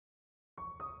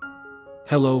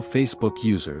Hello Facebook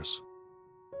users.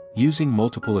 Using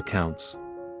multiple accounts?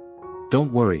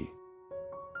 Don't worry.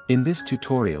 In this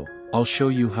tutorial, I'll show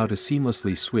you how to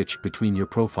seamlessly switch between your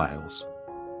profiles.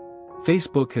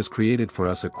 Facebook has created for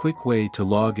us a quick way to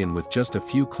log in with just a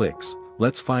few clicks.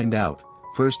 Let's find out.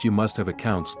 First, you must have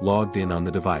accounts logged in on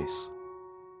the device.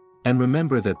 And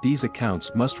remember that these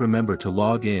accounts must remember to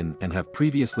log in and have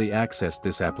previously accessed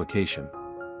this application.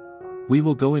 We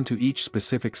will go into each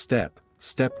specific step.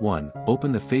 Step 1,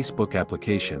 open the Facebook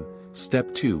application.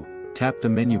 Step 2, tap the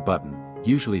menu button,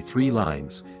 usually 3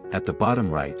 lines, at the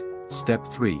bottom right. Step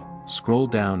 3, scroll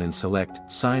down and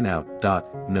select Sign Out.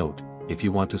 Note, if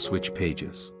you want to switch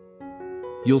pages.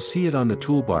 You'll see it on the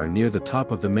toolbar near the top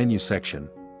of the menu section.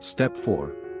 Step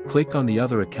 4, click on the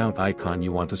other account icon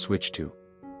you want to switch to.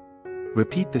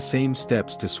 Repeat the same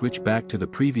steps to switch back to the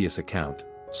previous account,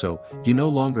 so you no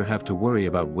longer have to worry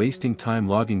about wasting time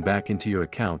logging back into your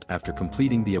account after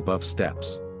completing the above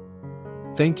steps.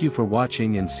 Thank you for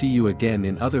watching and see you again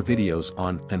in other videos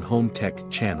on AnHome Tech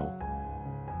channel.